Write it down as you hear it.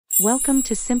Welcome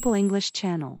to Simple English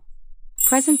Channel.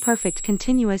 Present Perfect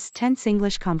Continuous Tense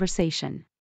English Conversation.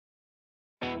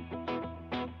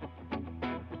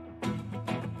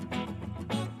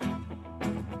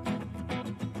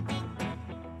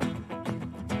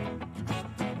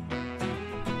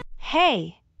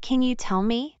 Hey, can you tell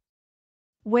me?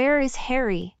 Where is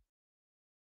Harry?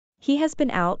 He has been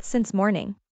out since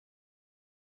morning.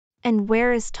 And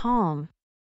where is Tom?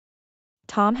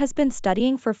 Tom has been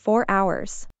studying for 4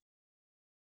 hours.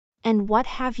 And what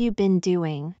have you been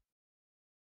doing?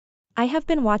 I have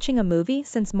been watching a movie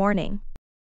since morning.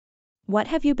 What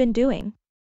have you been doing?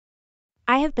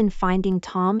 I have been finding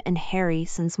Tom and Harry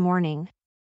since morning.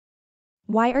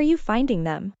 Why are you finding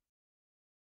them?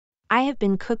 I have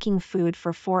been cooking food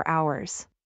for 4 hours.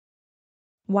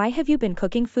 Why have you been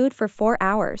cooking food for 4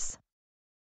 hours?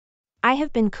 I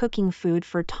have been cooking food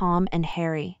for Tom and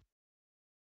Harry.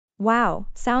 Wow,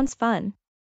 sounds fun.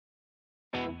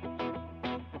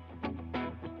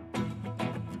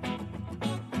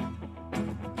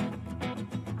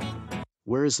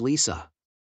 Where is Lisa?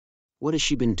 What has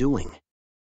she been doing?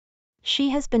 She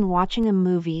has been watching a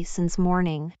movie since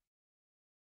morning.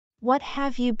 What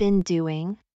have you been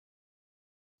doing?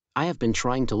 I have been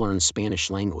trying to learn Spanish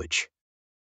language.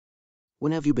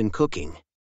 When have you been cooking?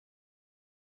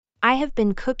 I have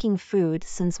been cooking food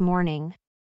since morning.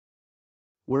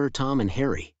 Where are Tom and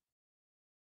Harry?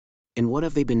 And what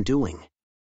have they been doing?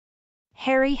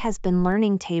 Harry has been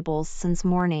learning tables since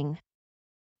morning.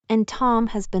 And Tom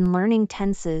has been learning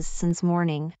tenses since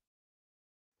morning.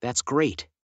 That's great.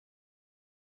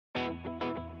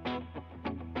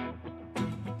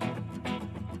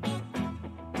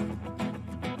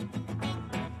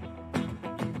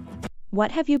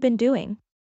 What have you been doing?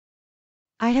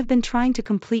 I have been trying to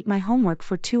complete my homework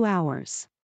for 2 hours.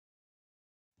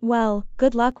 Well,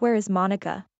 good luck. Where is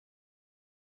Monica?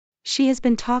 She has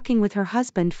been talking with her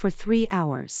husband for 3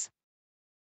 hours.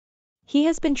 He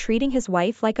has been treating his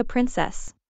wife like a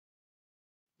princess.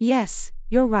 Yes,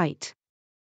 you're right.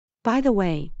 By the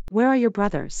way, where are your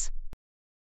brothers?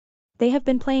 They have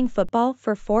been playing football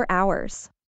for 4 hours.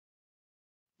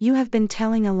 You have been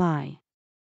telling a lie.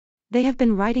 They have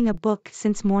been writing a book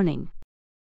since morning.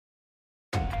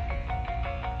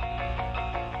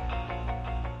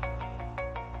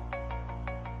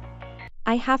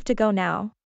 I have to go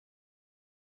now.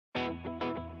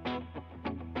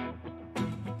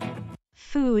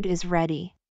 Food is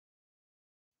ready.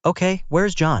 Okay,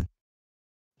 where's John?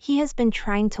 He has been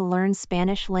trying to learn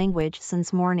Spanish language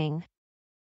since morning.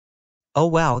 Oh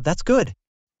wow, that's good.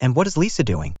 And what is Lisa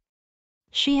doing?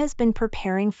 She has been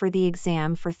preparing for the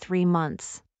exam for 3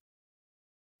 months.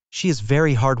 She is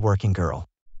very hardworking girl.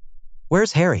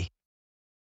 Where's Harry?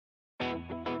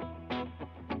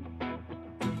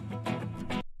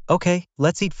 Okay,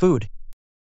 let's eat food.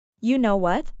 You know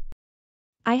what?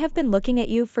 I have been looking at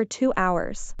you for 2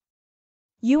 hours.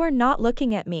 You are not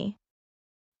looking at me.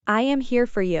 I am here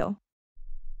for you.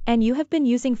 And you have been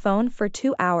using phone for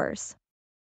 2 hours.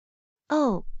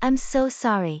 Oh, I'm so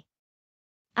sorry.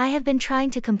 I have been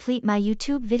trying to complete my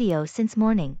YouTube video since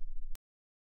morning.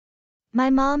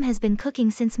 My mom has been cooking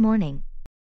since morning.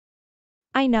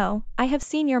 I know, I have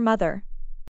seen your mother.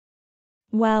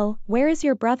 Well, where is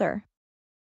your brother?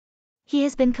 He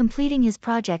has been completing his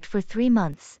project for 3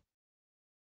 months.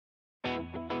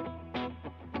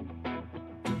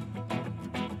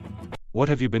 What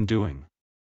have you been doing?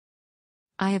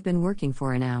 I have been working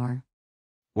for an hour.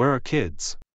 Where are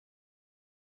kids?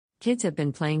 Kids have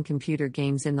been playing computer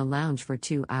games in the lounge for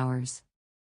 2 hours.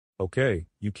 Okay,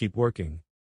 you keep working.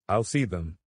 I'll see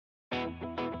them.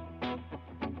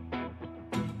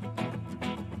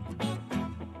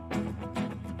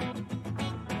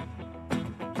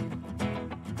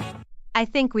 I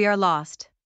think we are lost.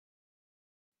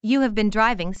 You have been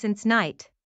driving since night.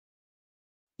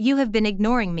 You have been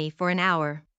ignoring me for an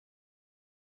hour.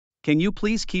 Can you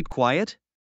please keep quiet?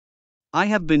 I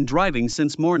have been driving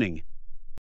since morning.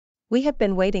 We have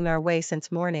been waiting our way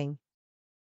since morning.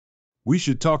 We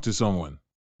should talk to someone.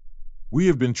 We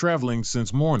have been traveling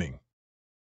since morning.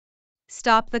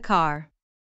 Stop the car.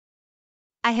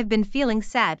 I have been feeling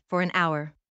sad for an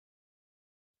hour.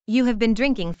 You have been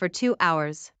drinking for 2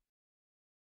 hours.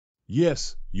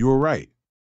 Yes, you are right.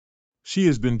 She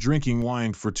has been drinking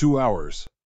wine for 2 hours.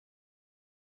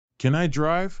 Can I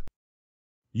drive?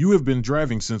 You have been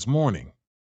driving since morning.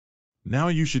 Now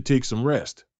you should take some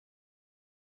rest.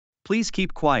 Please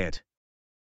keep quiet.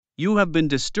 You have been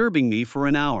disturbing me for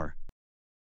an hour.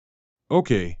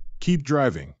 Okay, keep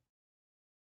driving.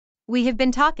 We have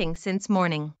been talking since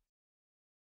morning.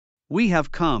 We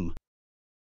have come.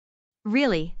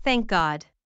 Really, thank God.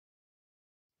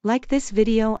 Like this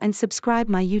video and subscribe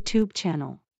my YouTube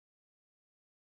channel.